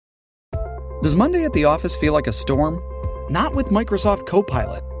Does Monday at the office feel like a storm? Not with Microsoft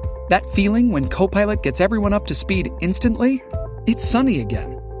Copilot. That feeling when Copilot gets everyone up to speed instantly? It's sunny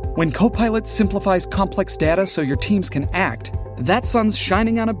again. When Copilot simplifies complex data so your teams can act, that sun's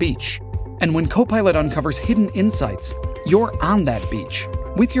shining on a beach. And when Copilot uncovers hidden insights, you're on that beach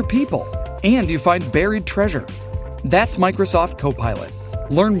with your people, and you find buried treasure. That's Microsoft Copilot.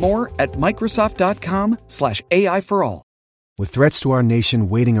 Learn more at Microsoft.com/AI for all. With threats to our nation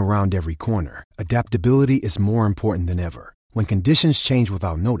waiting around every corner, adaptability is more important than ever. When conditions change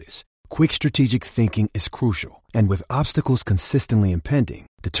without notice, quick strategic thinking is crucial. And with obstacles consistently impending,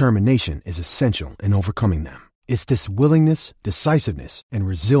 determination is essential in overcoming them. It's this willingness, decisiveness, and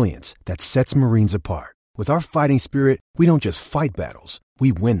resilience that sets Marines apart. With our fighting spirit, we don't just fight battles,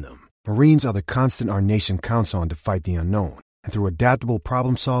 we win them. Marines are the constant our nation counts on to fight the unknown. And through adaptable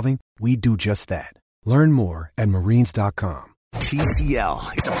problem solving, we do just that. Learn more at Marines.com.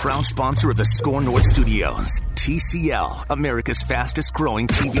 TCL is a proud sponsor of the Score North Studios. TCL, America's fastest growing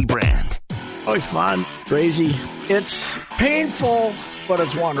TV brand. Oh, it's fun, crazy. It's painful, but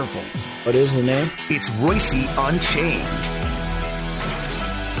it's wonderful. What is the name? It's Royce Unchained.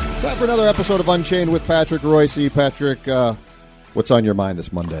 Time for another episode of Unchained with Patrick Royce. Patrick, what's on your mind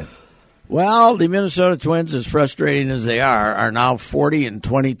this Monday? Well, the Minnesota Twins, as frustrating as they are now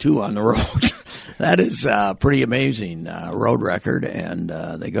 40-22 on the road. That is a pretty amazing road record, and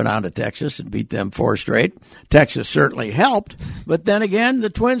they go down to Texas and beat them 4 straight. Texas certainly helped, but then again, the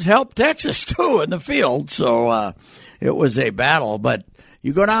Twins helped Texas, too, in the field, so it was a battle. But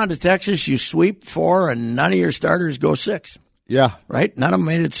you go down to Texas, you sweep 4, and none of your starters go 6. Yeah. Right? None of them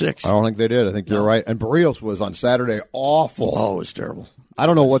made it 6. I don't think they did. I think you're right. And Barrios was on Saturday awful. Oh, it was terrible. I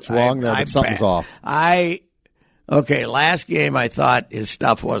don't know what's wrong there, but something's off. Last game I thought his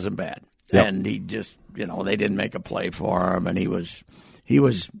stuff wasn't bad. Yep. And he just, they didn't make a play for him, and he was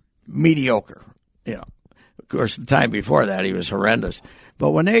mediocre. Of course, the time before that he was horrendous.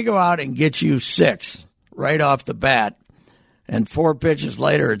 But when they go out and get you 6 right off the bat, and 4 pitches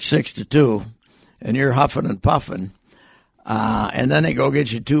later it's 6-2, and you're huffing and puffing, and then they go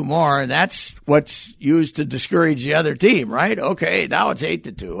get you 2 more, and that's what's used to discourage the other team, right? Okay, now it's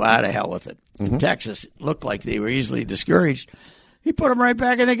 8-2. Out of hell with it. In Texas, it looked like they were easily discouraged. He put them right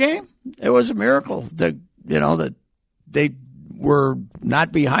back in the game. It was a miracle that they were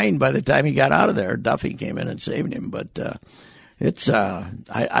not behind by the time he got out of there. Duffy came in and saved him, but it's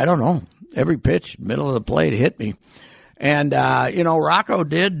I don't know. Every pitch, middle of the plate, hit me. And Rocco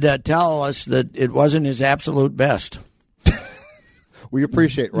did tell us that it wasn't his absolute best. We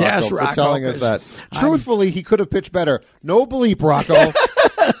appreciate Rocco, Rocco for telling us that. Truthfully, he could have pitched better. No bleep, Rocco.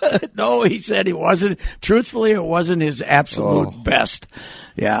 No, he said he wasn't. Truthfully, it wasn't his absolute best.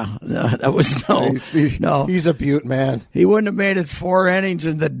 Yeah, that was no. He's a beaut, man. He wouldn't have made it 4 innings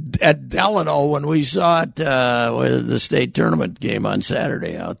at Delano when we saw it with the state tournament game on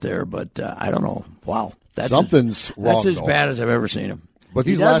Saturday out there. But I don't know. Wow, something's wrong. That's as bad as I've ever seen him. But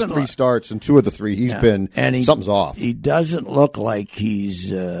these last 3 starts, and 2 of the 3, he's been something's off. He doesn't look like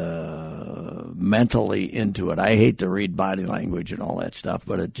he's mentally into it. I hate to read body language and all that stuff,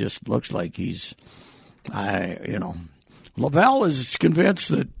 but it just looks like he's, Lavelle is convinced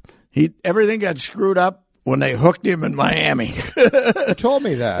that everything got screwed up when they hooked him in Miami. You told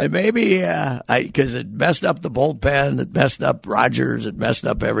me that. And maybe because it messed up the bullpen, it messed up Rogers, it messed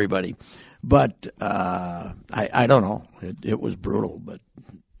up everybody. But I don't know. It was brutal, but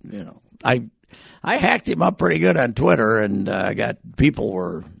I hacked him up pretty good on Twitter, and people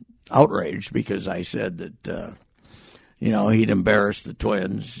were outraged because I said that he'd embarrassed the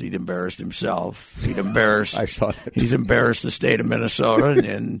Twins, he'd embarrassed himself, he's embarrassed the state of Minnesota,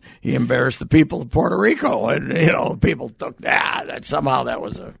 and he embarrassed the people of Puerto Rico, and people took that somehow that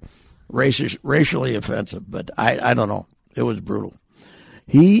was a racially offensive, but I don't know. It was brutal.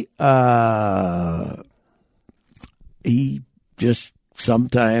 He just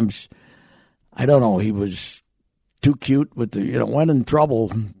sometimes, I don't know, he was too cute with when in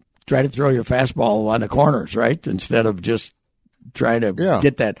trouble, try to throw your fastball on the corners, right? Instead of just trying to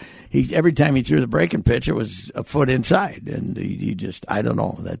get that. Every time he threw the breaking pitch, it was a foot inside, and he just, I don't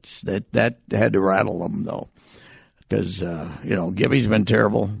know, that had to rattle him, though, because, Gibby's been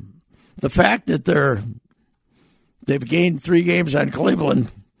terrible. The fact that they've gained 3 games on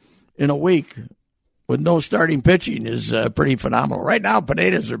Cleveland in a week with no starting pitching is pretty phenomenal. Right now,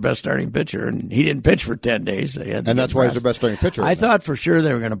 Pineda's their best starting pitcher, and he didn't pitch for 10 days. And that's why he's their best starting pitcher. I thought for sure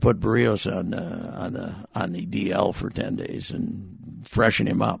they were going to put Barrios on the DL for 10 days and freshen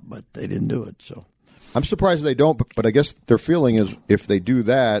him up, but they didn't do it. So I'm surprised they don't, but I guess their feeling is if they do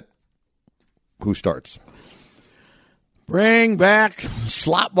that, who starts? Bring back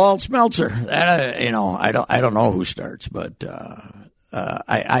slop ball Smeltzer. That I don't know who starts, but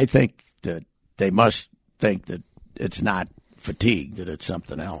I think that they must think that it's not fatigue, that it's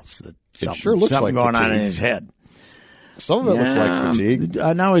something else. That it sure looks something like going fatigue. on in his head. Some of it looks like fatigue.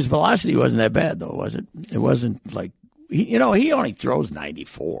 Now his velocity wasn't that bad, though, was it? It wasn't like he only throws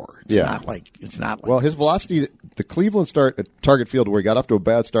 94. It's not like. Well, his velocity, the Cleveland start at Target Field, where he got off to a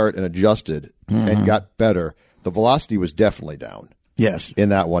bad start and adjusted and got better. The velocity was definitely down. Yes, in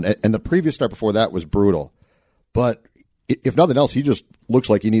that one, and the previous start before that was brutal. But if nothing else, he just looks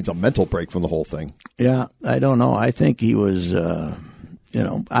like he needs a mental break from the whole thing. Yeah, I don't know. I think he was.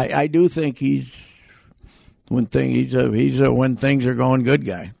 I do think he's when things are going good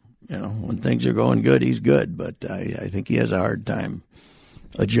guy. When things are going good, he's good. But I think he has a hard time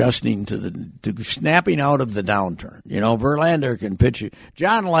adjusting to snapping out of the downturn. Verlander can pitch you.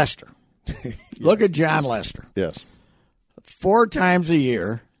 John Lester. Look at John Lester. Yes. 4 times a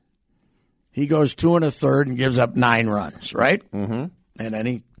year, he goes 2 1/3 and gives up 9 runs, right? Mm-hmm. And then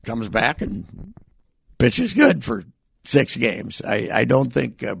he comes back and pitches good for 6 games. I don't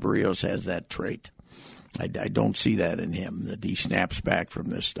think Berríos has that trait. I don't see that in him, that he snaps back from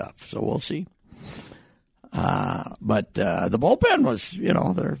this stuff. So we'll see. But the bullpen was,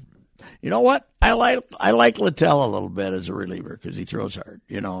 they're. You know what? I like Littell a little bit as a reliever because he throws hard,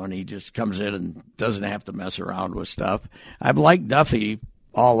 and he just comes in and doesn't have to mess around with stuff. I've liked Duffy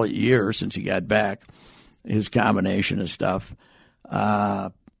all year since he got back, his combination of stuff. I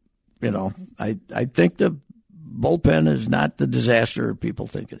think the bullpen is not the disaster people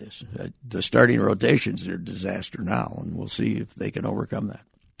think it is. The starting rotations are a disaster now, and we'll see if they can overcome that.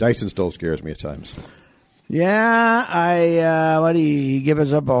 Dyson still scares me at times. Yeah, what did he give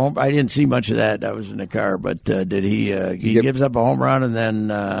us up a home? I didn't see much of that. I was in the car, but did he? He gives up a home run and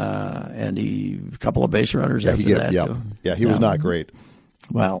then a couple of base runners after that. Yeah, too. Yeah, he was not great.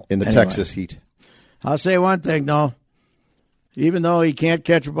 Well, in the Texas heat, I'll say one thing though. Even though he can't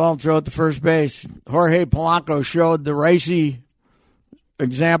catch a ball and throw it to first base, Jorge Polanco showed the racy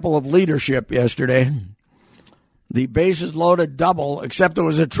example of leadership yesterday. The bases loaded double, except it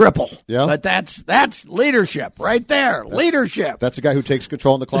was a triple. Yeah. But that's leadership right there. Leadership. That's the guy who takes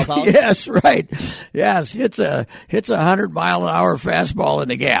control in the clubhouse? Yes, right. Yes, hits a 100-mile-an-hour fastball in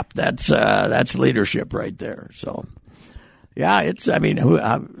the gap. That's leadership right there. So, yeah,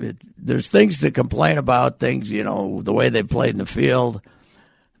 there's things to complain about, things, the way they played in the field,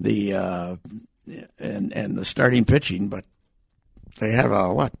 and the starting pitching, but they have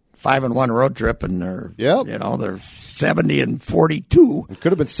a 5-1 road trip, and they're 70-42. It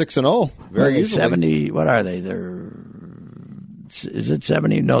could have been 6-0 very easily. 70. What are they? Is it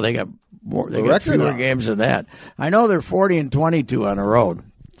 70? No, they got more. They got fewer games than that. I know they're 40-22 on the road.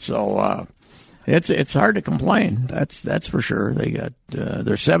 So it's hard to complain. That's for sure. They got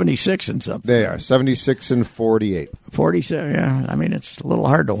they're 76 and something. They are 76-48. 47. Yeah, I mean it's a little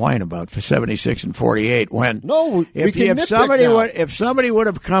hard to whine about for 76-48 when if somebody would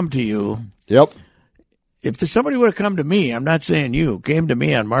have come to you. Yep. If somebody would have come to me, I'm not saying you, came to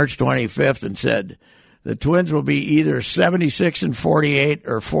me on March 25th and said the Twins will be either 76-48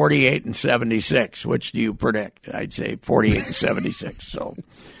 or 48-76. Which do you predict? I'd say 48-76. So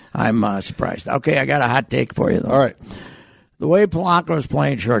I'm surprised. Okay, I got a hot take for you though. All right. The way Polanco is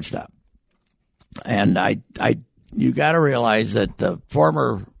playing shortstop, and you got to realize that the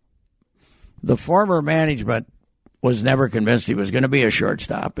former management was never convinced he was going to be a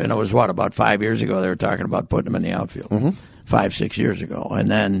shortstop, and it was about 5 years ago they were talking about putting him in the outfield. 5-6 years ago, and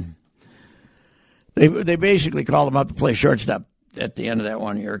then they basically called him up to play shortstop at the end of that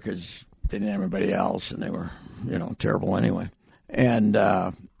 1 year because they didn't have anybody else, and they were terrible anyway, and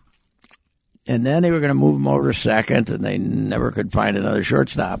then they were going to move him over to second, and they never could find another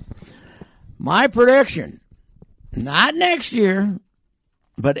shortstop. My prediction, not next year,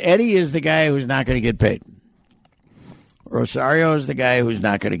 but Eddie is the guy who's not going to get paid. Rosario is the guy who's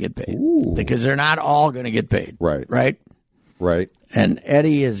not going to get paid. Ooh. Because they're not all going to get paid. Right. Right. And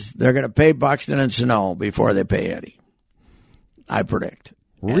Eddie they're going to pay Buxton and Sano before they pay Eddie. I predict.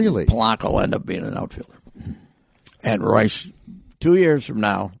 Really? And Polanco will end up being an outfielder. And Royce, 2 years from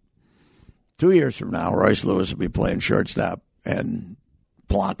now, Royce Lewis will be playing shortstop and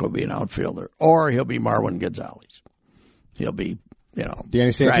Polanco will be an outfielder. Or he'll be Marwin Gonzalez. He'll be,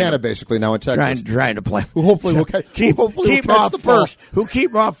 Danny Santana basically now in Texas. Trying to play. Who hopefully will catch the first. Who keep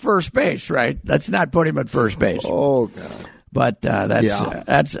him off first base, right? Let's not put him at first base. Oh, God. But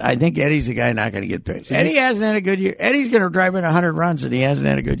that's. I think Eddie's the guy not going to get paid. Eddie hasn't had a good year. Eddie's going to drive in 100 runs, and he hasn't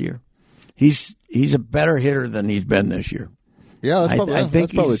had a good year. He's a better hitter than he's been this year. Yeah,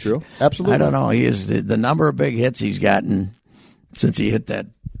 that's probably true. Absolutely. I don't know. He is the number of big hits he's gotten since he hit that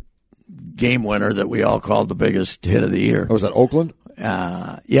game winner that we all called the biggest hit of the year. Oh, was that Oakland?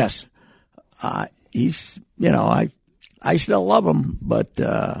 Yes. He's, I still love him, but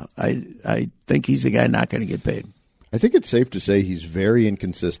I think he's the guy not going to get paid. I think it's safe to say he's very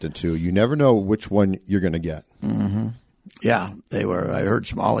inconsistent, too. You never know which one you're going to get. Mm-hmm. Yeah, they were. I heard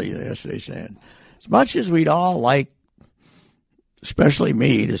Smalley yesterday saying, as much as we'd all like, especially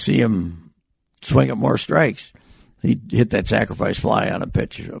me, to see him swing at more strikes, he hit that sacrifice fly on a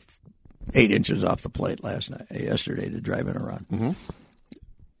pitch of 8 inches off the plate yesterday to drive in a run. Mm-hmm.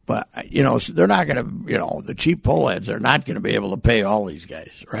 But, they're not going to, the cheap pull heads are not going to be able to pay all these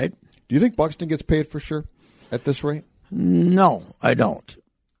guys, right? Do you think Buxton gets paid for sure at this rate? No, I don't.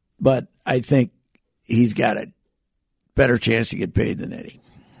 But I think he's got a better chance to get paid than Eddie.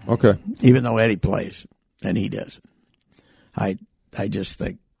 Okay. Even though Eddie plays and he doesn't. I just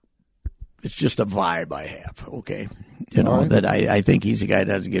think it's just a vibe I have, okay? Right. That I think he's the guy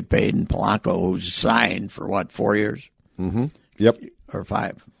that doesn't get paid, and Polanco, who's signed for 4 years? Mm-hmm. Yep. Or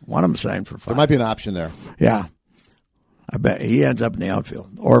 5. One of them signed for 5. There might be an option there. Yeah. I bet he ends up in the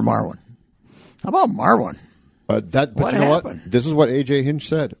outfield. Or Marwin. How about Marwin? But you know what? This is what A.J. Hinch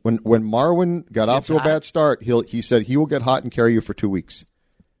said. When Marwin got off to a bad start, he said he will get hot and carry you for 2 weeks.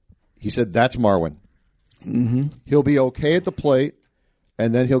 He said that's Marwin. Mm-hmm. He'll be okay at the plate,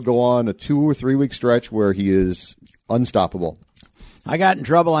 and then he'll go on a 2 or 3 week stretch where he is unstoppable. I got in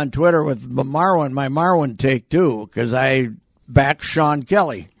trouble on Twitter with my Marwin take, too, because I backed Sean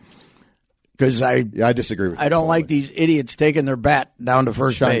Kelly. Because I disagree with you. I don't like these idiots taking their bat down to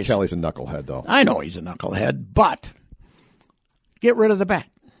first base. Sean Kelly's a knucklehead, though. I know he's a knucklehead, but get rid of the bat.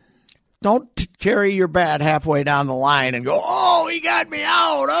 Don't carry your bat halfway down the line and go, oh, he got me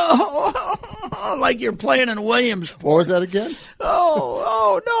out. Oh, like you're playing in Williamsport. What was that again?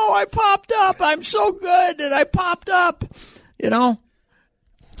 Oh, no, I popped up. I'm so good that I popped up.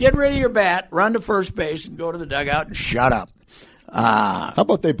 Get rid of your bat, run to first base, and go to the dugout and shut up. How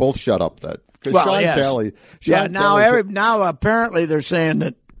about they both shut up then? Well, now apparently they're saying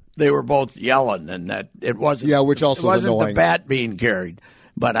that they were both yelling and that it wasn't. Yeah, which also it wasn't annoying. The bat being carried.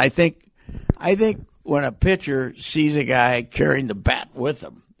 But I think when a pitcher sees a guy carrying the bat with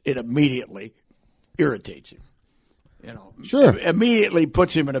him, it immediately irritates him. Sure, it immediately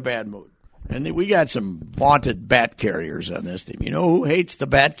puts him in a bad mood. And we got some vaunted bat carriers on this team. You know who hates the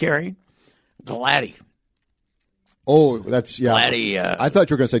bat carrying? Gladdy. Oh, that's Gladdy, I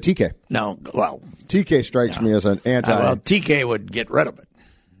thought you were going to say TK. No, well, TK strikes me as an anti. Well, TK would get rid of it.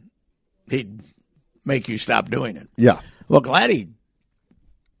 He'd make you stop doing it. Yeah. Well, Gladdy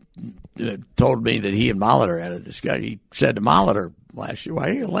told me that he and Molitor had a discussion. He said to Molitor last year, "Why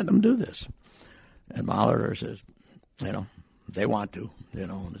are you letting them do this?" And Molitor says, they want to.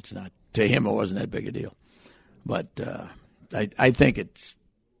 It's not to him. It wasn't that big a deal, but I think it's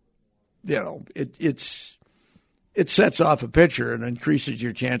it sets off a pitcher and increases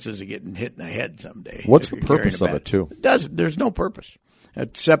your chances of getting hit in the head someday. What's the purpose of it, too? It doesn't. There's no purpose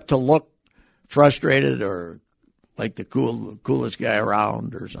except to look frustrated or like the coolest guy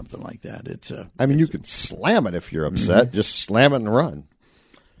around or something like that. You can slam it if you're upset. Mm-hmm. Just slam it and run.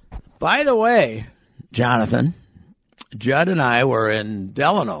 By the way, Jonathan, Judd and I were in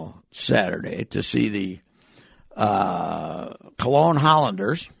Delano Saturday to see the Cologne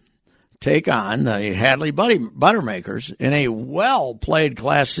Hollanders take on the Hadley Buttermakers in a well-played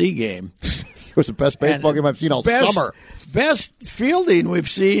Class C game. It was the best baseball game I've seen all summer. Best fielding we've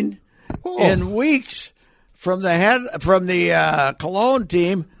seen in weeks from the Cologne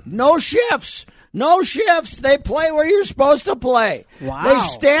team. No shifts. They play where you're supposed to play. Wow. They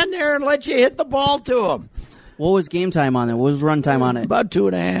stand there and let you hit the ball to them. What was game time on it? What was run time on it? About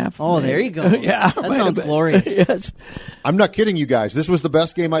 2.5. Oh, there you go. Yeah, that sounds glorious. Yes. I'm not kidding you guys. This was the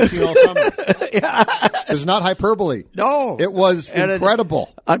best game I've seen all summer. Yeah. It's not hyperbole. No. It was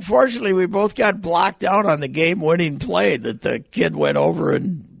incredible. Unfortunately, we both got blocked out on the game-winning play that the kid went over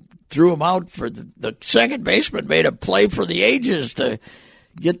and threw him out for the second baseman made a play for the ages to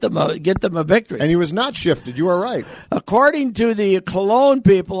get them a victory. And he was not shifted. You are right. According to the Cologne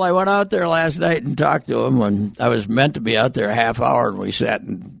people, I went out there last night and talked to them when I was meant to be out there a half hour, and we sat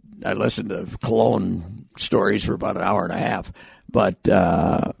and I listened to Cologne stories for about an hour and a half. But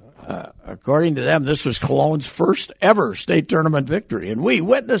according to them, this was Cologne's first ever state tournament victory, and we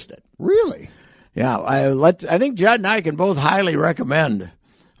witnessed it. Really? Yeah. I think Judd and I can both highly recommend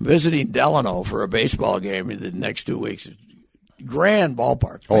visiting Delano for a baseball game in the next 2 weeks. Grand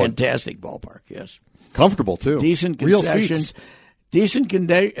ballpark, fantastic ballpark. Yes, comfortable too. Decent Real concessions, seats. Decent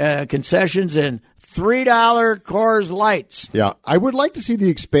concessions, and $3 Coors Lights. Yeah, I would like to see the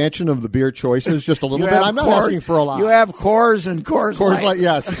expansion of the beer choices just a little bit. I'm not asking for a lot. You have Coors and Coors Light.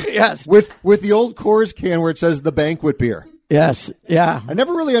 Yes. Yes. With the old Coors can where it says the banquet beer. Yes, yeah. I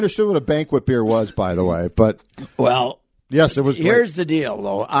never really understood what a banquet beer was, by the way, but well, yes, it was. Here's the deal,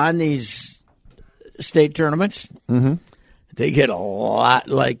 though. On these state tournaments, they get a lot.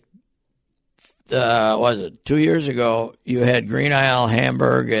 Like, was it 2 years ago? You had Green Isle,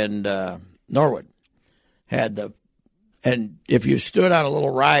 Hamburg, and Norwood had and if you stood on a little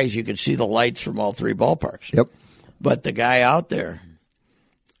rise, you could see the lights from all three ballparks. Yep. But the guy out there,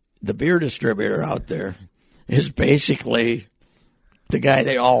 the beer distributor out there, is basically the guy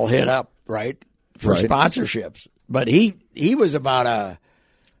they all hit up, right, for sponsorships. But he was about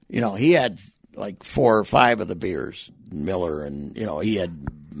he had like 4 or 5 of the beers, Miller, and he had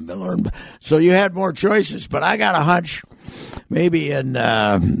Miller, so you had more choices. But I got a hunch, maybe in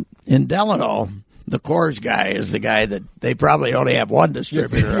Delano, the Coors guy is the guy that they probably only have one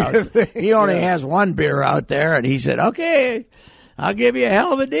distributor out. He only has one beer out there, and he said, "Okay, I'll give you a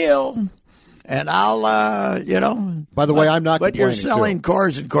hell of a deal." And I'll, By the way, I'm not. But you're selling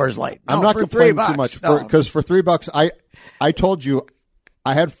Coors and Coors Light. I'm not complaining too much because for $3, I told you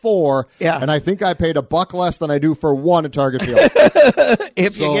I had 4, and I think I paid $1 less than I do for 1 at Target Field.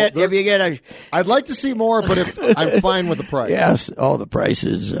 if you get a, I'd like to see more, but I'm fine with the price. Yes, the price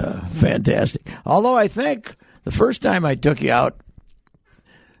is fantastic. Although I think the first time I took you out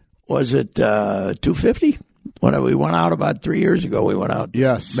was it $250. When we went out about 3 years ago, we went out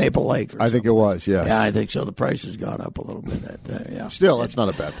to Maple Lake. I think it was, yes. Yeah, I think so. The price has gone up a little bit. Yeah. Still, that's not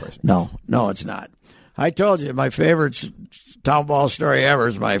a bad price. No, it's not. I told you, my favorite town ball story ever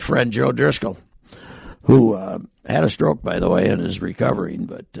is my friend Joe Driscoll, who had a stroke, by the way, and is recovering.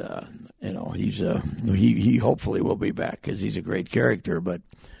 But, he hopefully will be back because he's a great character. But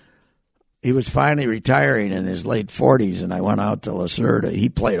he was finally retiring in his late 40s, and I went out to Lacerda. He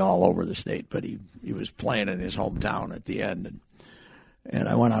played all over the state, but he was playing in his hometown at the end. And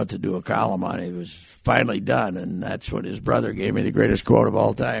I went out to do a column on it. He was finally done, and that's what his brother gave me, the greatest quote of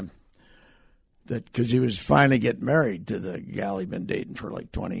all time. Because he was finally getting married to the gal he'd been dating for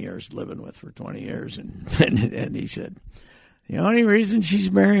like 20 years, living with for 20 years. And he said, the only reason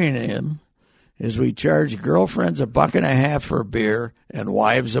she's marrying him is we charge girlfriends $1.50 for beer and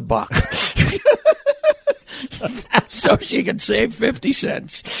wives $1. So she can save 50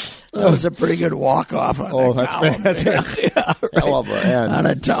 cents. That was a pretty good walk-off on that column. Fantastic. On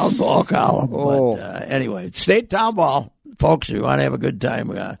a town ball column. But anyway, state town ball, folks, if you want to have a good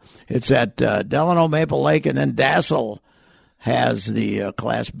time, it's at Delano, Maple Lake, and then Dassel has the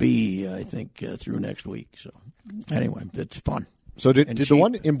Class B, I think, through next week. So anyway, it's fun. So did the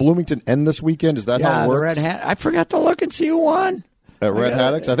one in Bloomington end this weekend? Is that how it works? The Red Hat. I forgot to look and see who won. At Red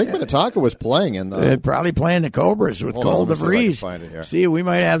Haddocks? I think Minnetonka was playing in the... Probably playing the Cobras with Cole DeVries. See, we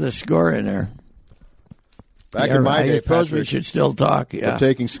might have the score in there. Back in my day, I suppose we should still talk. Yeah. We're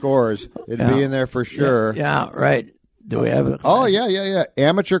taking scores. It'd be in there for sure. Yeah, right. Do we have it? Oh, yeah.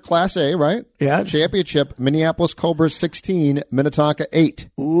 Amateur Class A, right? Yeah. Championship, Minneapolis Cobras 16, Minnetonka 8.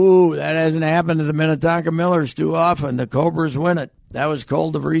 Ooh, that hasn't happened to the Minnetonka Millers too often. The Cobras win it. That was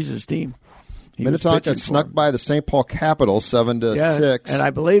Cole DeVries' team. Minnetonka snuck by the St. Paul Capitals 7-6. And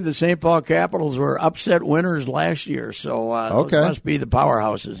I believe the St. Paul Capitals were upset winners last year, so those must be the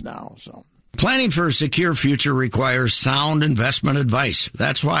powerhouses now. So Planning for a secure future requires sound investment advice.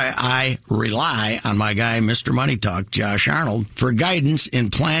 That's why I rely on my guy, Mr. Money Talk, Josh Arnold, for guidance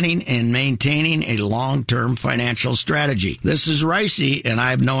in planning and maintaining a long-term financial strategy. This is Ricey, and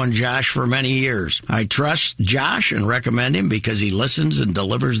I've known Josh for many years. I trust Josh and recommend him because he listens and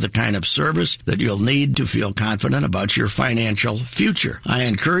delivers the kind of service that you'll need to feel confident about your financial future. I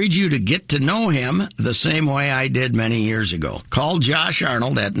encourage you to get to know him the same way I did many years ago. Call Josh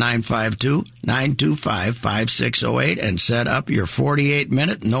Arnold at 952-925-5608 and set up your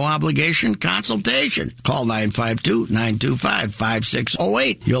 48-minute no-obligation consultation. Call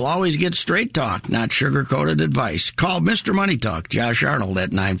 952-925-5608. You'll always get straight talk, not sugar-coated advice. Call Mr. Money Talk, Josh Arnold,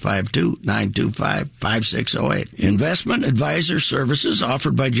 at 952-925-5608. Investment advisor services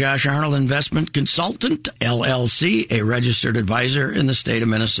offered by Josh Arnold Investment Consultant, LLC, a registered advisor in the state of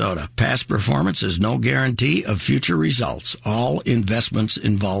Minnesota. Past performance is no guarantee of future results. All investments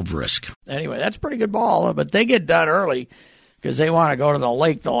involve risk. Anyway, that's a pretty good ball, but they get done early because they want to go to the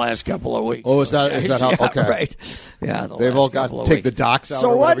lake the last couple of weeks. Oh, is that how? Okay. Right. Yeah, they've all got to take the docks out.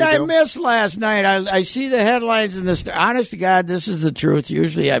 So what did I miss last night? I see the headlines in this. Honest to God, this is the truth.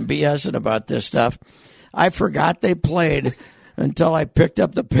 Usually I'm BSing about this stuff. I forgot they played until I picked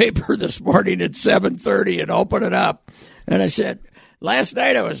up the paper this morning at 7:30 and opened it up. And I said, last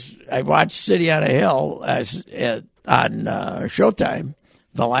night I watched City on a Hill on Showtime,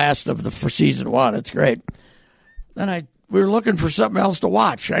 the last of the for season 1. It's great. Then we were looking for something else to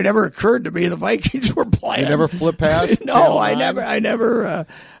watch. It never occurred to me the Vikings were playing. You never flip past? No, I never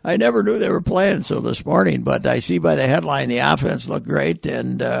knew they were playing. So this morning, but I see by the headline the offense looked great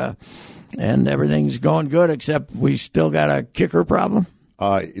and everything's going good. Except we still got a kicker problem.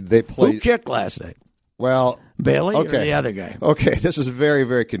 They played. Who kicked last night? Well, Bailey or the other guy? Okay, this is very,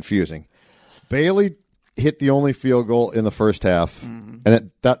 very confusing. Bailey hit the only field goal in the first half,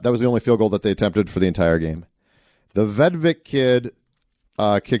 and that was the only field goal that they attempted for the entire game. The Vedvik kid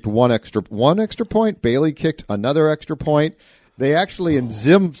kicked one extra point. Bailey kicked another extra point. They actually, in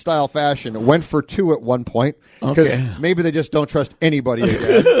Zim-style fashion, went for 2 at one point because maybe they just don't trust anybody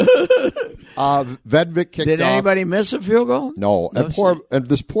again. Vedvik kicked Did off. Anybody miss a field goal? No. And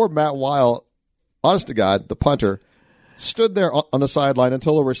this poor Matt Weil, honest to God, the punter, stood there on the sideline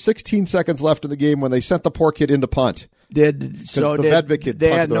until there were 16 seconds left in the game when they sent the poor kid into punt. Vedvik kid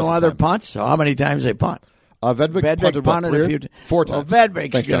they had no other punts? So how many times they punt? Vedvik punted a few 4 times. Well,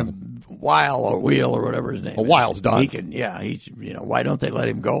 Vedvik's going to Weil or Wheel or whatever his name is. Weil's done. Why don't they let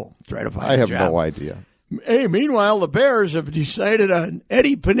him go? Try to find I a have job. no idea. Hey, meanwhile, the Bears have decided on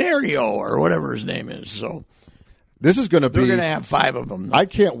Eddie Pinerio or whatever his name is. So this is going to be. They're going to have 5 of them. I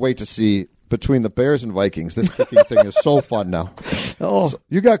can't wait to see between the Bears and Vikings. This kicking thing is so fun now. So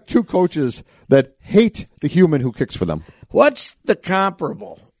you got 2 coaches that hate the human who kicks for them. What's the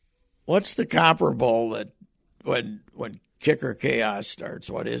comparable? That when kicker chaos starts?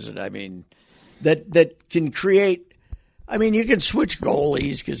 What is it? I mean, that can create. I mean, you can switch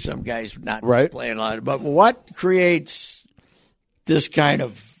goalies because some guys not playing a lot. But what creates this kind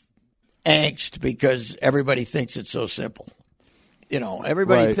of angst because everybody thinks it's so simple?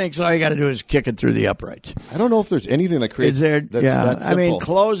 Everybody thinks all you got to do is kick it through the uprights. I don't know if there's anything that creates that simple. I mean,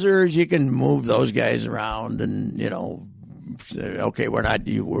 closers, you can move those guys around and, okay, we're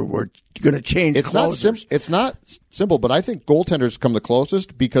going to change closers. It's not simple, but I think goaltenders come the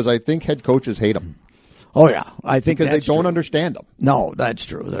closest because I think head coaches hate them. Oh, yeah. I think because that's they don't true. understand them. No, that's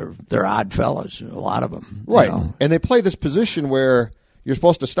true. They're odd fellas, a lot of them. Right. And they play this position where you're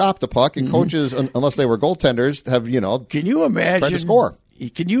supposed to stop the puck, and coaches, unless they were goaltenders, have, Can you imagine, tried to score.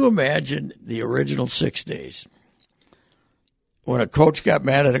 Can you imagine the original 6 days when a coach got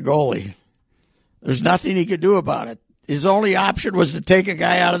mad at a goalie? There's nothing he could do about it. His only option was to take a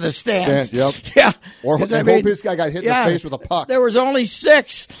guy out of the stands. Yep. Yeah. Or hope this guy got hit in the face with a puck. There was only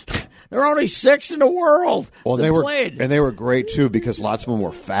 6. There were only 6 in the world. Well, they were great too because lots of them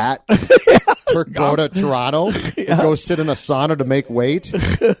were fat. Turk go to Toronto, go sit in a sauna to make weight,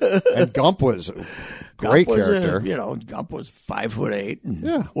 and Gump was a great character. Gump was 5'8"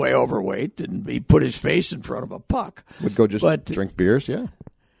 and way overweight, and he put his face in front of a puck. Would go drink beers,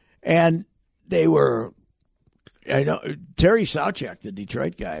 And they were. I know Terry Souchek, the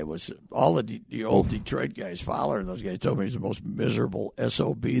Detroit guy, was all the old Detroit guys. Fowler and those guys told me he's the most miserable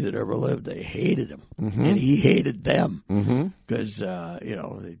SOB that ever lived. They hated him, and he hated them because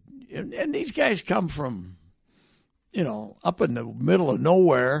and these guys come from up in the middle of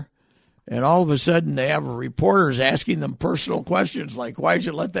nowhere, and all of a sudden they have reporters asking them personal questions like, "Why'd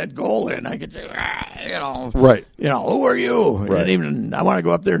you let that goal in?" I could say, right. Who are you? Right. And I want to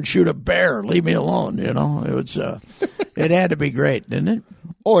go up there and shoot a bear. Leave me alone. It was, it had to be great, didn't it?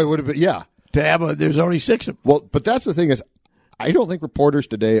 Oh, it would have been, yeah. To have there's only 6 of them. Well, but that's the thing is, I don't think reporters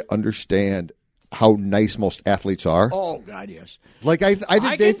today understand how nice most athletes are. Oh God, yes. Like I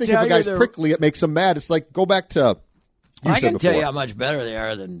think they think if a guy's prickly, it makes them mad. It's like go back to. I can tell you how much better they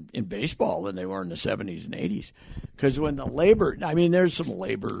are than in baseball than they were in the 70s and 80s. Because when the labor, there's some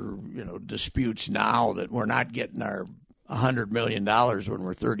labor, disputes now that we're not getting our $100 million when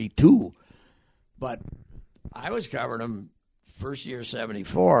we're 32. But I was covering them first year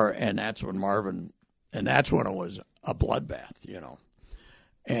 74, and that's when it was a bloodbath,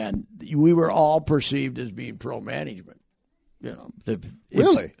 And we were all perceived as being pro-management,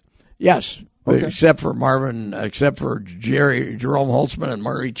 Really? Yes. Okay. Except for Jerome Holtzman and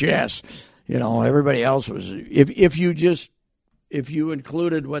Murray Chess, everybody else was. If you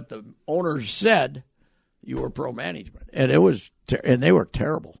included what the owners said, you were pro management, and they were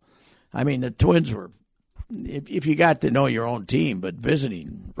terrible. I mean, the Twins were. If you got to know your own team, but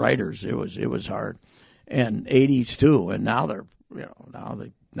visiting writers, it was hard, and 80s too. And now they're now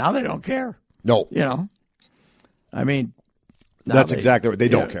they don't care. No, I mean. That's exactly what they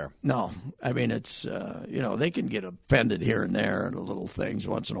don't care. No, I mean it's they can get offended here and there and little things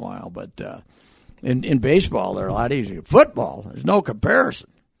once in a while, but in baseball they're a lot easier. Football, there's no comparison.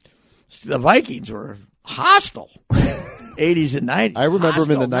 The Vikings were hostile. 80s and 90s. I remember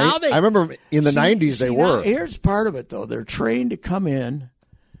them in the Now 90s. I remember in the 90s they were. Now, here's part of it, though. They're trained to come in,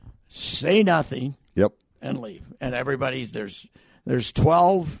 say nothing, Yep. and leave. And everybody's there's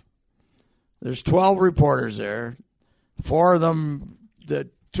 12 reporters there. 4 of them,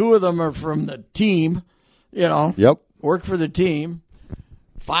 2 of them are from the team, Yep. work for the team.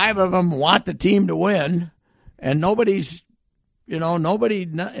 5 of them want the team to win, and nobody's,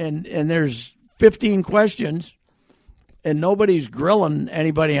 and there's 15 questions, and nobody's grilling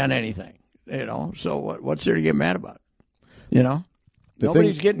anybody on anything, So what's there to get mad about?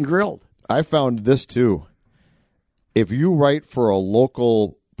 Nobody's getting grilled. I found this too. If you write for a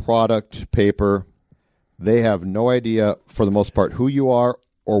local product paper, they have no idea, for the most part, who you are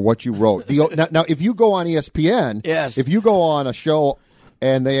or what you wrote. Now, if you go on ESPN, yes. If you go on a show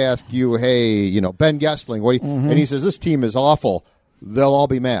and they ask you, hey, Ben Gessling, and he says, this team is awful, they'll all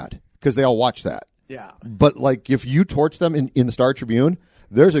be mad because they all watch that. Yeah. But, if you torch them in the Star Tribune,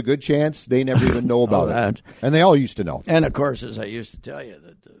 there's a good chance they never even know about it. And they all used to know. And, of course, as I used to tell you,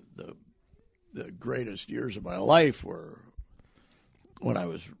 that the greatest years of my life were when I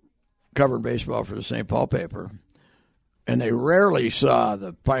was covering baseball for the St. Paul paper, and they rarely saw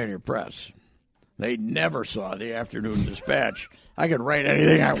the Pioneer Press. They never saw the Afternoon Dispatch. I could write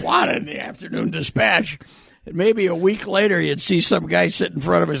anything I wanted in the Afternoon Dispatch. And maybe a week later, you'd see some guy sit in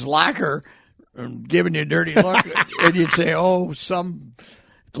front of his locker and giving you a dirty look, and you'd say, "Oh, some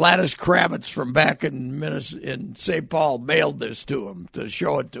Gladys Kravitz from back in St. Paul mailed this to him to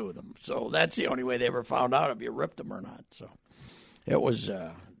show it to them." So that's the only way they ever found out if you ripped them or not. So it was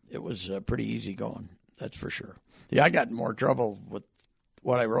pretty easy going. That's for sure. Yeah, I got in more trouble with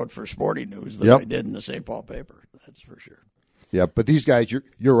what I wrote for Sporting News than I did in the St. Paul paper. That's for sure. Yeah, but these guys,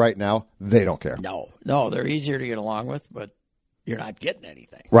 you're right now, they don't care. No, they're easier to get along with, but you're not getting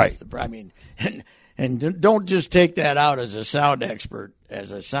anything. Right. And don't just take that out as a sound expert,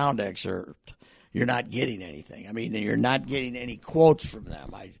 as a sound excerpt. You're not getting anything. I mean, you're not getting any quotes from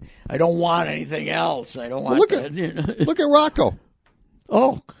them. I don't want anything else. I don't want look at Rocco.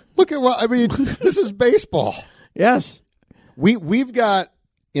 Oh. Look at this is baseball. Yes. We've got,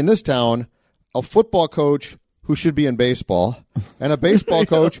 in this town, a football coach who should be in baseball, and a baseball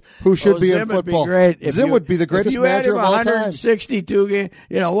coach who should be in football. Would be great. Zim would be the greatest manager of all time. 162 games.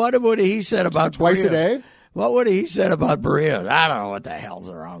 What would he said about twice Barrios? A day? What would he said about Barrios? I don't know what the hell's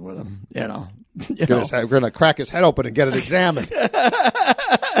wrong with him. We're going to crack his head open and get it examined.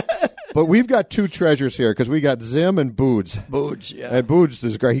 But we've got 2 treasures here because we got Zim and Boods. Boods, yeah. And Boods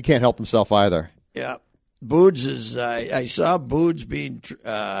is great. He can't help himself either. Yeah. Boods is, I saw Boods being,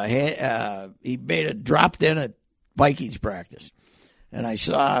 he dropped in at Vikings practice. And I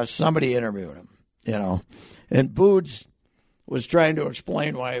saw somebody interviewing him, And Boods was trying to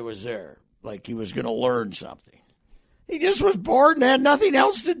explain why he was there, like he was going to learn something. He just was bored and had nothing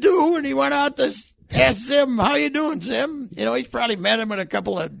else to do, and he went out to ask Zim, "How you doing, Zim?" He's probably met him at a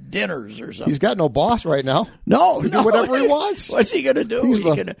couple of dinners or something. He's got no boss right now. No, he can do whatever he wants. What's he going to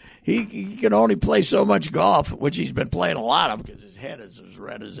do? He can only play so much golf, which he's been playing a lot of because his head is as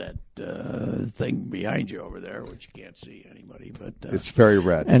red as that thing behind you over there, which you can't see anybody. But it's very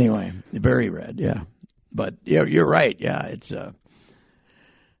red. Anyway, very red. Yeah, but you're right. Yeah, it's.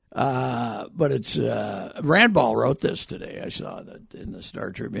 But it's Randball wrote this today. I saw that in the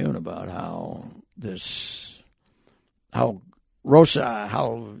Star Tribune about how Rosa,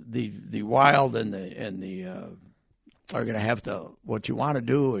 how the Wild and the are going to have to. What you want to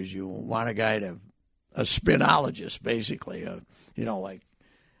do is you want a guy a spinologist, basically, like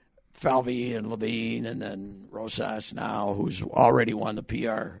Falvey and Levine, and then Rosas now, who's already won the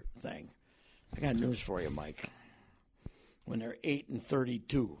PR thing. I got news for you, Mike. When they're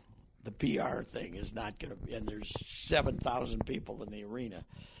 8-32, the PR thing is not going to. And there's 7,000 people in the arena.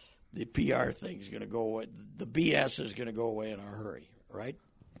 The PR thing is going to go away. The BS is going to go away in a hurry, right?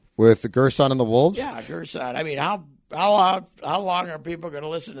 With the Gerson and the Wolves? Yeah, Gerson. I mean, how long are people going to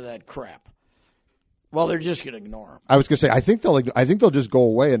listen to that crap? Well, they're just going to ignore them. I was going to say, I think they'll just go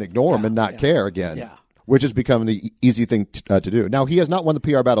away and ignore them and not care again. Yeah. Which has become the easy thing to do. Now, he has not won the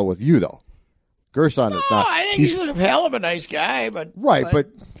PR battle with you, though. Gerson is not. I think he's a hell of a nice guy, but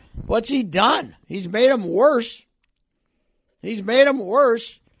what's he done? He's made him worse. He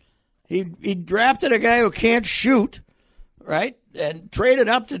drafted a guy who can't shoot, right? And traded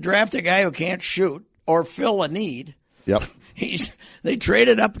up to draft a guy who can't shoot or fill a need. Yep. They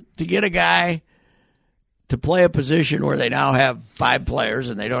traded up to get a guy to play a position where they now have 5 players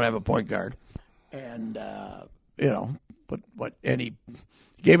and they don't have a point guard. And and he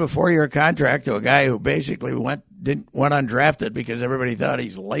gave a 4-year contract to a guy who basically went undrafted because everybody thought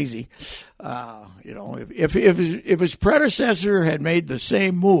he's lazy. If his predecessor had made the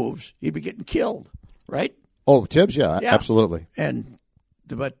same moves, he'd be getting killed, right? Oh, Tibbs, yeah. Absolutely.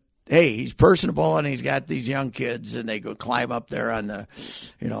 But hey, he's personable and he's got these young kids, and they go climb up there on the,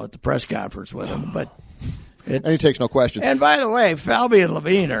 at the press conference with him. But and he takes no questions. And by the way, Falvey and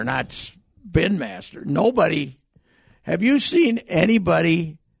Levine are not spin master. Nobody. Have you seen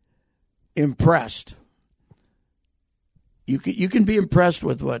anybody impressed? You can be impressed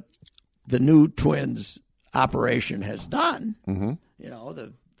with what the new Twins operation has done. Mm-hmm.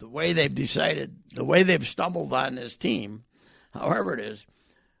 The way they've decided, the way they've stumbled on this team, however it is.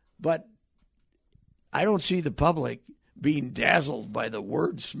 But I don't see the public being dazzled by the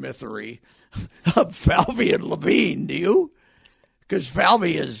wordsmithery of Falvey and Levine, do you? Because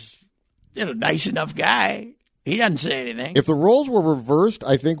Falvey is a nice enough guy. He doesn't say anything. If the roles were reversed,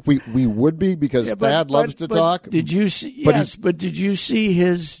 I think we would be, because Thad loves to talk. Did you see? But did you see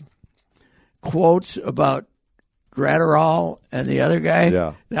his quotes about Gratterall and the other guy?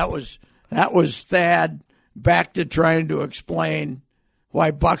 Yeah, that was Thad back to trying to explain why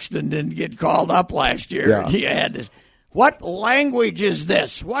Buxton didn't get called up last year. Yeah. He had this. What language is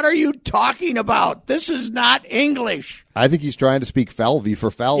this? What are you talking about? This is not English. I think he's trying to speak Falvey for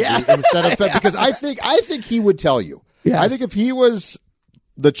Falvey instead of because I think he would tell you. Yes. I think if he was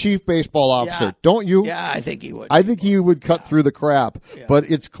the chief baseball officer, don't you? Yeah, I think he would. I think he would cut through the crap. Yeah. But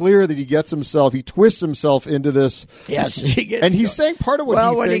it's clear that he twists himself into this. Yes, he gets. And he's saying part of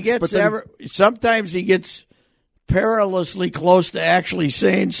what he thinks. Sometimes he gets perilously close to actually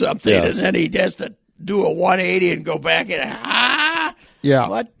saying something, and then he has to do a 180 and go back and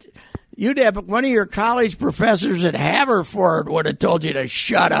what? You'd have one of your college professors at Haverford would have told you to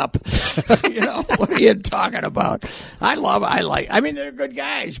shut up. What are you talking about? I mean, they're good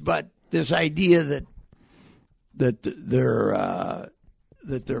guys, but this idea that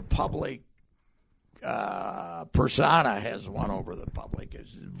their public persona has won over the public.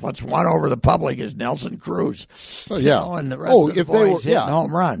 What's won over the public is Nelson Cruz. Oh, yeah. And the rest of the boys hitting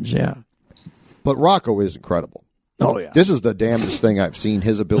home runs. Yeah. But Rocco is incredible. Oh, yeah. This is the damnedest thing I've seen,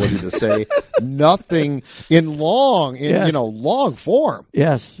 his ability to say nothing in long form.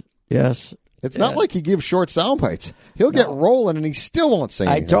 Yes. It's not like he gives short sound bites. He'll get rolling and he still won't say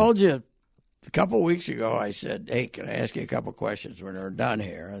anything. I told you a couple of weeks ago, I said, hey, can I ask you a couple of questions when we're done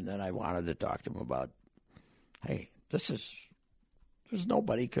here? And then I wanted to talk to him about, hey, there's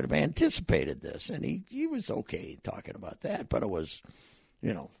nobody could have anticipated this. And he was okay talking about that, but it was,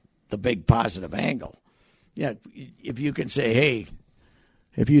 the big positive angle. Yeah, if you can say, hey,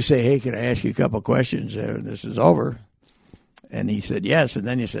 can I ask you a couple of questions and this is over? And he said, yes. And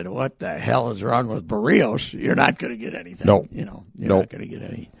then you said, what the hell is wrong with Barrios? You're not going to get anything. No. You're not going to get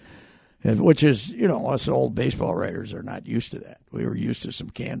any. Which is, us old baseball writers are not used to that. We were used to some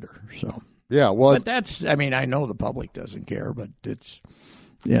candor. So yeah, well. But that's, I know the public doesn't care, but it's,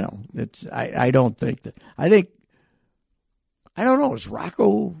 I don't think that. I don't know, is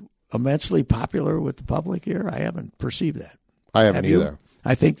Rocco immensely popular with the public here? I haven't perceived that. I haven't either.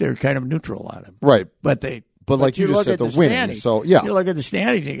 I think they're kind of neutral on him. Right. But like you just said, the winning. So, yeah. You look at the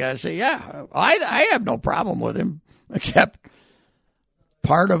standings, you got to say, yeah, I have no problem with him, except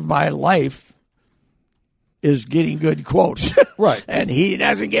part of my life is getting good quotes. Right. And he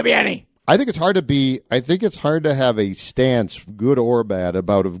doesn't give you any. I think it's hard to have a stance, good or bad,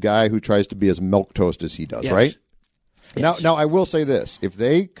 about a guy who tries to be as milquetoast as he does, yes. right? Yes. Now, I will say this. If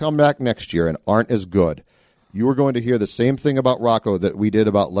they come back next year and aren't as good, you are going to hear the same thing about Rocco that we did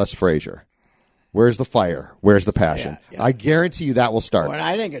about Les Frazier. Where's the fire? Where's the passion? Yeah. I guarantee you that will start. Well,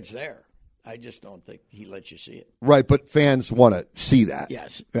 I think it's there. I just don't think he lets you see it. Right, but fans want to see that.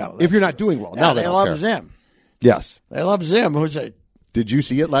 Yes. Well, if you're not doing well. Yeah, now they don't love care. Zim. Yes. They love Zim, who's a Did you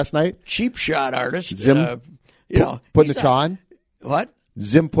see it last night? cheap shot artist. Zim putting the chaw on? What?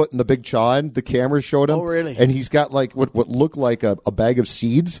 Zim putting the big chaw on. The camera showed him. Oh, really? And he's got like what looked like a bag of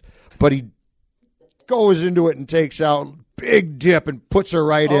seeds, but he goes into it and takes out big dip and puts her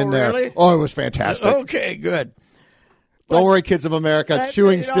right in there. Really? Oh, it was fantastic. Okay, good. Don't worry, kids of America.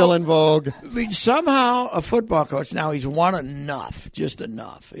 Chewing still in vogue. I mean, somehow a football coach, now he's won enough, just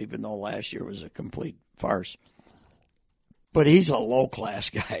enough, even though last year was a complete farce. But he's a low-class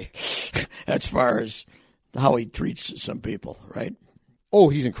guy as far as how he treats some people, right? Oh,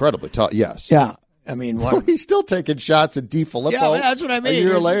 he's incredibly tough, yes. Yeah. I mean, he's still taking shots at DiFilippo. Yeah, that's what I mean. A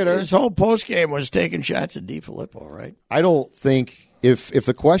year later. His whole postgame was taking shots at DiFilippo, right? I don't think, if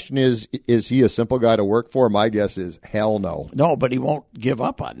the question is he a simple guy to work for, my guess is hell no. No, but he won't give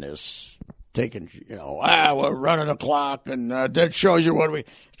up on this. Taking, we're running the clock, and that shows you what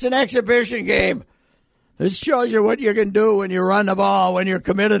it's an exhibition game. This shows you what you can do when you run the ball, when you're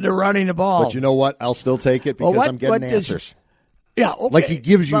committed to running the ball. But you know what? I'll still take it because I'm getting answers. Yeah, okay. Like he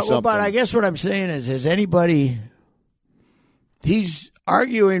gives you something. But I guess what I'm saying is, has anybody? He's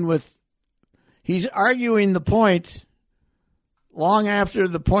arguing the point long after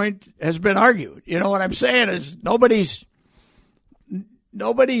the point has been argued. You know what I'm saying is nobody's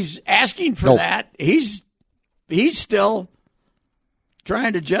asking for that. He's still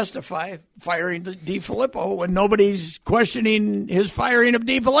trying to justify firing DeFilippo when nobody's questioning his firing of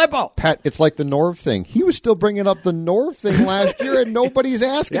DeFilippo. Pat, it's like the Norv thing. He was still bringing up the Norv thing last year, and nobody's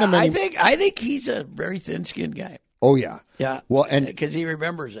asking him anymore. I think he's a very thin-skinned guy. Oh, yeah. Yeah. Well, and because he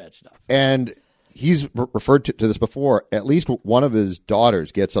remembers that stuff. And he's referred to this before. At least one of his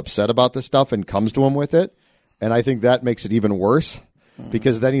daughters gets upset about this stuff and comes to him with it. And I think that makes it even worse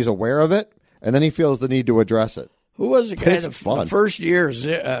because then he's aware of it, and then he feels the need to address it. Who was the guy the first year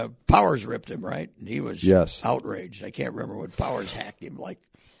Powers ripped him, right? And he was outraged. I can't remember what Powers hacked him. Like,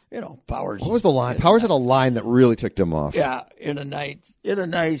 Powers. What was the line? Powers had a line that really ticked him off. Yeah, in a nice, in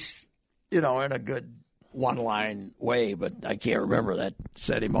a good one-line way, but I can't remember that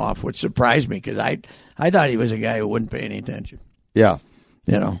set him off, which surprised me because I thought he was a guy who wouldn't pay any attention. Yeah.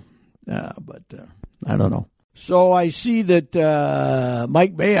 But I don't know. So I see that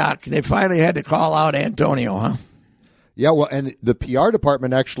Mike Mayock, they finally had to call out Antonio, huh? Yeah, well, and the PR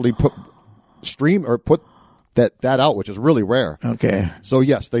department actually put that out, which is really rare. Okay. So,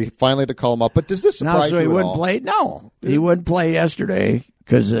 yes, they finally had to call him up. But does this surprise so you he at wouldn't all? play? No, he wouldn't play yesterday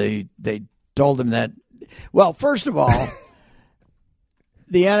because they told him that. Well, first of all,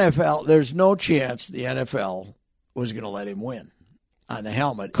 the NFL, there's no chance the NFL was going to let him win on the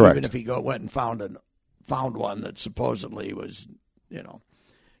helmet, Correct. even if he went and found one that supposedly was,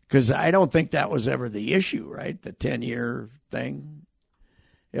 because I don't think that was ever the issue, right? The 10-year thing.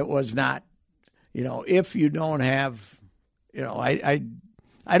 It was not, if you don't have, I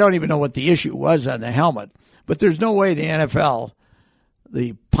don't even know what the issue was on the helmet, but there's no way the NFL,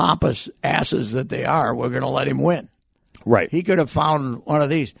 the pompous asses that they are, were going to let him win. Right. He could have found one of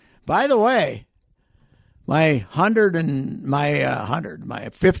these. By the way, my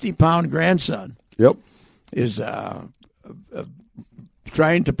 50-pound grandson. Yep. Is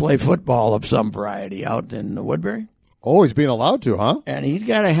trying to play football of some variety out in Woodbury. Oh, he's being allowed to, huh? And he's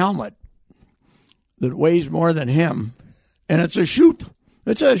got a helmet that weighs more than him, and it's a chute.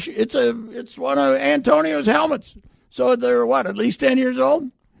 It's one of Antonio's helmets. So they're at least 10 years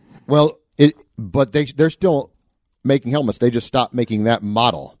old? Well, but they're still making helmets. They just stopped making that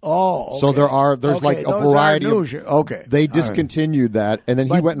model. Oh, okay. So there's like a variety. Okay, they discontinued that, and then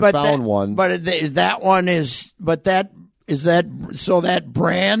he went and found one. But so that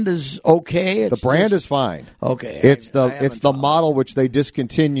brand is okay. The brand is fine. Okay, it's the model which they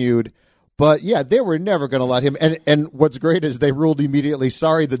discontinued. But yeah, they were never going to let him. And what's great is they ruled immediately.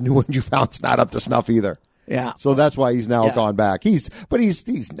 Sorry, the new one you found's not up to snuff either. Yeah. So that's why he's now gone back. He's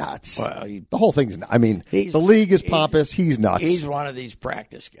nuts. Well, the whole thing's. The league is pompous. He's nuts. He's one of these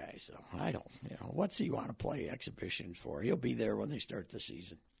practice guys. So I don't. What's he want to play exhibitions for? He'll be there when they start the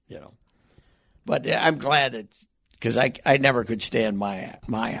season. But I'm glad that because I never could stand my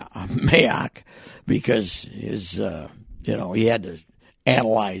Mayock because his he had to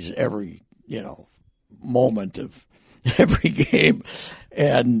analyze every moment of every game,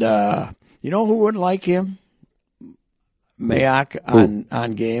 and who wouldn't like him? Mayock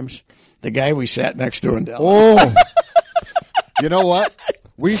on games. The guy we sat next to in Delaware. Oh, you know what?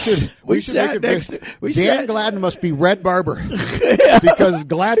 We should make it. Dan Gladden must be Red Barber because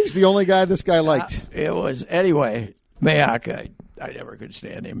Gladdy's the only guy this guy liked. It was anyway. Mayock, I never could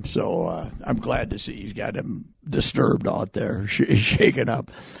stand him, so I'm glad to see he's got him disturbed out there, shaken up.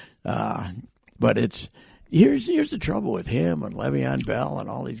 But here's the trouble with him and Le'Veon Bell and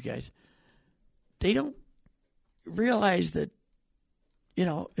all these guys. They don't realize that,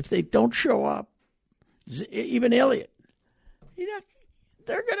 if they don't show up, even Elliott, they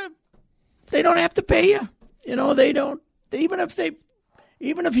don't have to pay you. They don't. Even if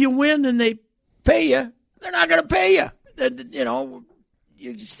you win and they pay you, they're not going to pay you.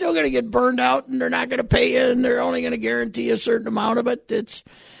 You're still going to get burned out, and they're not going to pay you, and they're only going to guarantee a certain amount of it.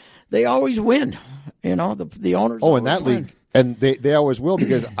 They always win. The owners. Oh, in that win. league. And they always will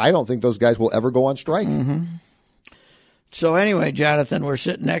because I don't think those guys will ever go on strike. Mm-hmm. So anyway, Jonathan, we're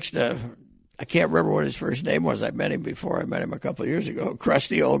sitting next to, I can't remember what his first name was. I met him before. I met him a couple of years ago.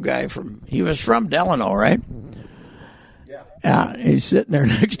 Crusty old guy he was from Delano, right? Yeah. He's sitting there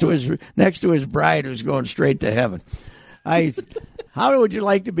next to his bride who's going straight to heaven. How would you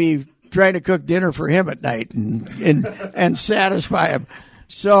like to be trying to cook dinner for him at night and satisfy him?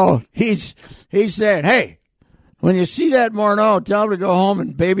 So he's saying, hey, when you see that Morneau, tell him to go home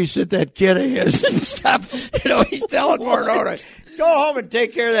and babysit that kid of his and stop. He's telling Morneau to go home and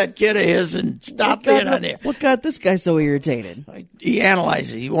take care of that kid of his and stop being on there. What got this guy so irritated? He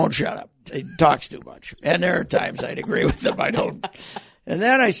analyzes. He won't shut up. He talks too much. And there are times I'd agree with him. I don't. And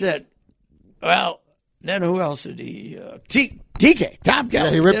then I said, well, then who else did he? TK, Tom Kelly.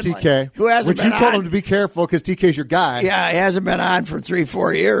 Yeah, he ripped TK. Who hasn't Which been you told on. him to be careful because TK's your guy. Yeah, he hasn't been on for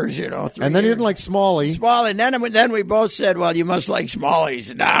 3-4 years, 3 And then he years. didn't like Smalley. Smalley. And then we both said, well, you must like Smalley.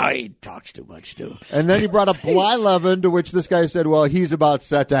 No, he talks too much, too. And then he brought up Blyleven, to which this guy said, well, he's about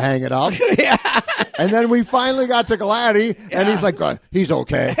set to hang it up. Yeah. And then we finally got to Gladdy, and he's like, he's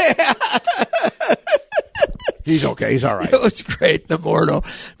okay. He's okay. He's all right. It was great, the Morneau.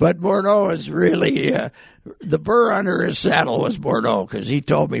 But Morneau is really, the burr under his saddle was Morneau, because he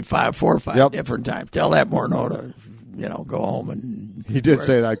told me 4 or 5 different times, tell that Morneau to, go home and. He did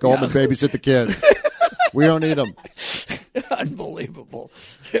say that. Go home and babysit the kids. We don't need them. Unbelievable.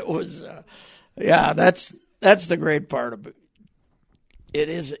 It was, that's the great part of it. It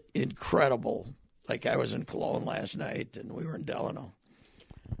is incredible. Like I was in Cologne last night, and we were in Delano.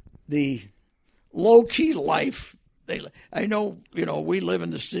 The low-key life. I know, we live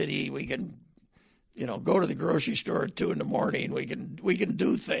in the city. We can, go to the grocery store at 2 a.m. We can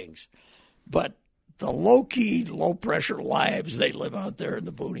do things. But the low-key, low-pressure lives they live out there in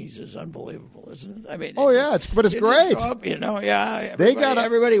the boonies is unbelievable, isn't it? I mean, it's great. Up,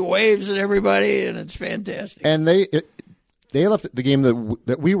 everybody waves at everybody, and it's fantastic. And they left the game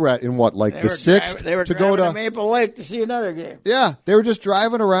that we were at in the 6th They were to driving go to Maple Lake to see another game. Yeah, they were just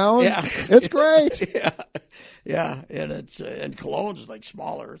driving around. Yeah, it's great. Yeah, and it's and Cologne's like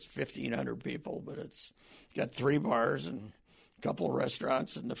smaller. It's 1,500 people, but it's got 3 bars and a couple of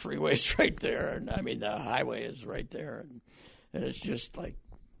restaurants, and the freeway's right there. And I mean, the highway is right there, and it's just like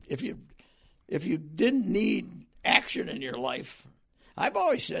if you didn't need action in your life, I've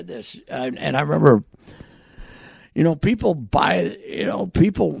always said this, and I remember. People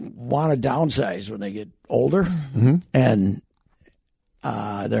people want to downsize when they get older, and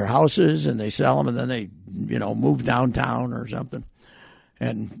their houses, and they sell them, and then they, move downtown or something,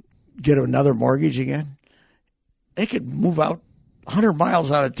 and get another mortgage again. They could move out 100 miles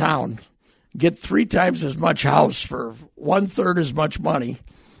out of town, get 3 times as much house for 1/3 as much money.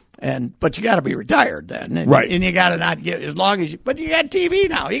 But you got to be retired then, right? And you got to not get as long as you. But you got TV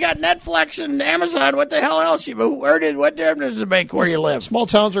now. You got Netflix and Amazon. What the hell else? What difference does it make where you live? Small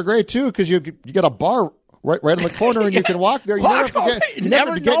towns are great too because you got a bar right in the corner and you can walk there. You never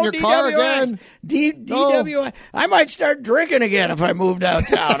have to get in your car again. DWI. I might start drinking again if I move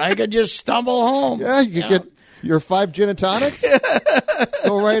downtown. I could just stumble home. Yeah, you get your 5 gin and tonics.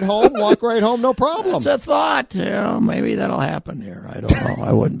 Go right home, walk right home, no problem. It's a thought. Maybe that'll happen here. I don't know.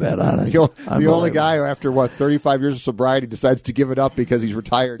 I wouldn't bet on it. The only guy who, after 35 years of sobriety, decides to give it up because he's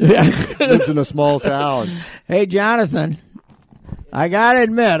retired. Lives in a small town. Hey, Jonathan, I got to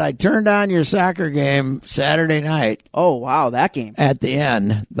admit, I turned on your soccer game Saturday night. Oh, wow, that game. At the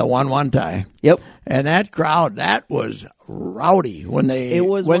end, the 1-1 tie. Yep. And that crowd, that was rowdy when they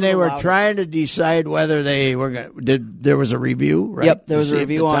were trying to decide whether they were going to. There was a review, right? Yep, there was a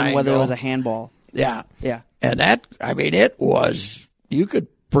review on whether it was a handball. Yeah. Yeah. And it was, you could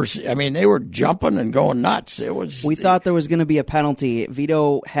perceive, they were jumping and going nuts. We thought there was going to be a penalty.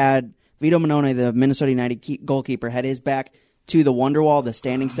 Vito Mannone, the Minnesota United goalkeeper, had his back to the Wonderwall, the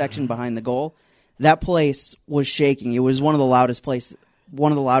standing section behind the goal. That place was shaking. It was one of the loudest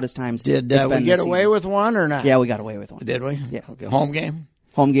times. Did we get away with one or not? Yeah, we got away with one. Did we? Yeah. Okay. Home game?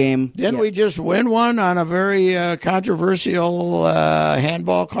 Home game. Didn't we just win one on a very controversial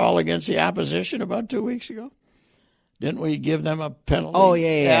handball call against the opposition about 2 weeks ago? Didn't we give them a penalty? Oh,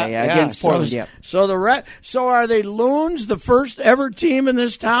 yeah. Against Portland, yeah. So so are they Loons, the first ever team in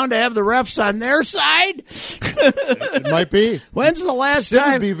this town to have the refs on their side? It might be. When's the last Sid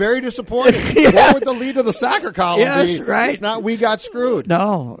time? would be very disappointed. Yeah. What would the lead of the soccer column be? Yes, right. It's not we got screwed.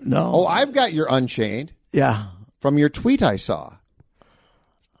 No. Oh, I've got your Unchained. Yeah. From your tweet I saw.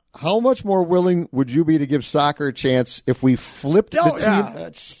 How much more willing would you be to give soccer a chance if we flipped the team?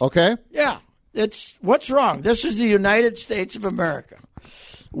 Yeah, okay? Yeah. What's wrong? This is the United States of America.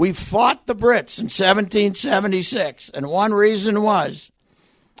 We fought the Brits in 1776, and one reason was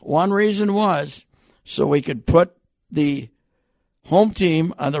so we could put the home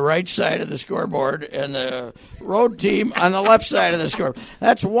team on the right side of the scoreboard and the road team on the left side of the scoreboard.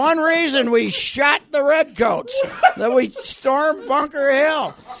 That's one reason we shot the Redcoats, that we stormed Bunker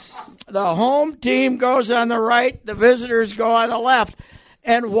Hill. The home team goes on the right, the visitors go on the left.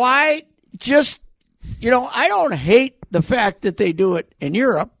 And why? I don't hate the fact that they do it in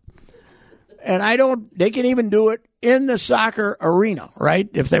Europe, and they can even do it in the soccer arena, right?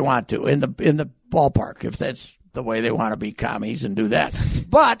 If they want to, in the ballpark, if that's the way they want to be commies and do that.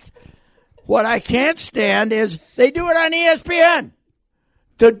 But what I can't stand is they do it on ESPN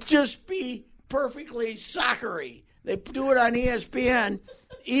to just be perfectly soccery. They do it on ESPN,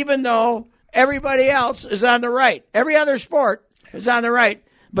 even though everybody else is on the right. Every other sport is on the right.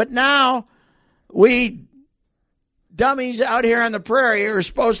 But now we dummies out here on the prairie are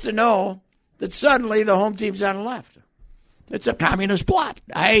supposed to know that suddenly the home team's on the left. It's a communist plot.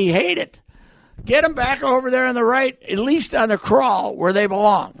 I hate it. Get them back over there on the right, at least on the crawl where they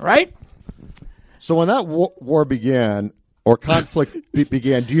belong, right? So when that war began, or conflict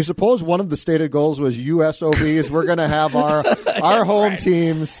began, do you suppose one of the stated goals was USOBs? We're going to have our home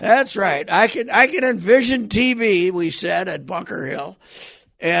teams. That's right. I can envision TV, we said, at Bunker Hill,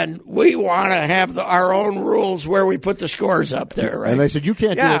 and we want to have our own rules where we put the scores up there, right? And they said, you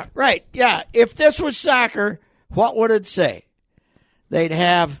can't do it. Right, yeah. If this was soccer, what would it say? They'd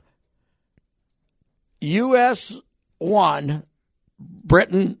have US 1,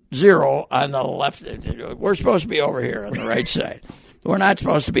 Britain 0 on the left. We're supposed to be over here on the right side. We're not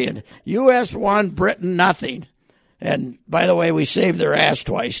supposed to be in US 1, Britain nothing. And by the way, we saved their ass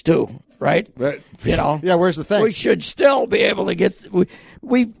twice too, right? You know. Yeah, where's the thing? We should still be able to get.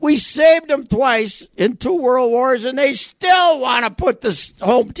 We saved them twice in 2 world wars, and they still want to put the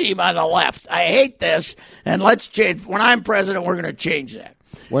home team on the left. I hate this, and let's change. When I'm president, we're going to change that.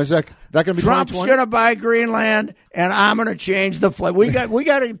 When's that going to be? Trump's going to buy Greenland, and I'm going to change the flag. We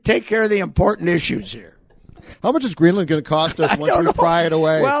got to take care of the important issues here. How much is Greenland going to cost us once we pry it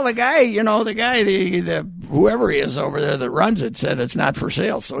away? Well, the guy, the whoever he is over there that runs it said it's not for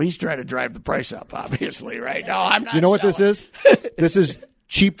sale, so he's trying to drive the price up, obviously, right? No, I'm not. You know what this is? This is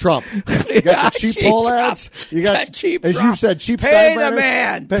cheap Trump. You got the cheap poll ads. You got cheap. As you said, cheap. Pay the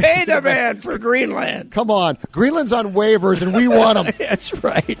man. Pay the man for Greenland. Come on, Greenland's on waivers, and we want them. That's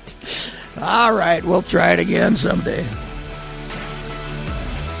right. All right, we'll try it again someday.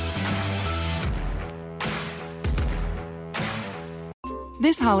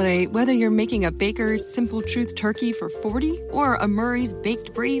 This holiday, whether you're making a Baker's Simple Truth turkey for 40 or a Murray's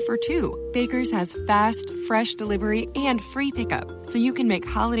Baked Brie for 2, Baker's has fast, fresh delivery and free pickup, so you can make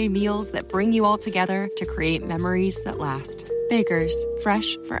holiday meals that bring you all together to create memories that last. Baker's,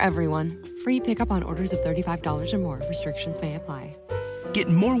 fresh for everyone. Free pickup on orders of $35 or more. Restrictions may apply. Get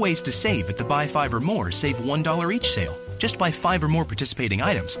more ways to save at the Buy 5 or More Save $1 each sale. Just buy 5 or more participating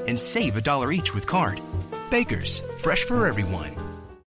items and save $1 each with card. Baker's, fresh for everyone.